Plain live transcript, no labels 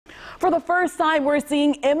For the first time, we're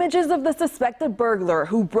seeing images of the suspected burglar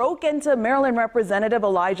who broke into Maryland Representative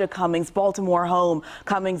Elijah Cummings' Baltimore home.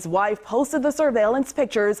 Cummings' wife posted the surveillance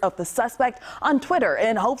pictures of the suspect on Twitter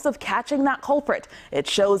in hopes of catching that culprit. It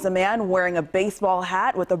shows a man wearing a baseball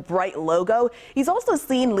hat with a bright logo. He's also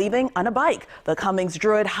seen leaving on a bike. The Cummings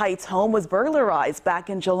Druid Heights home was burglarized back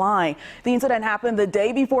in July. The incident happened the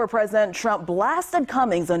day before President Trump blasted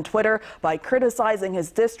Cummings on Twitter by criticizing his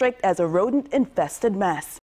district as a rodent-infested mess.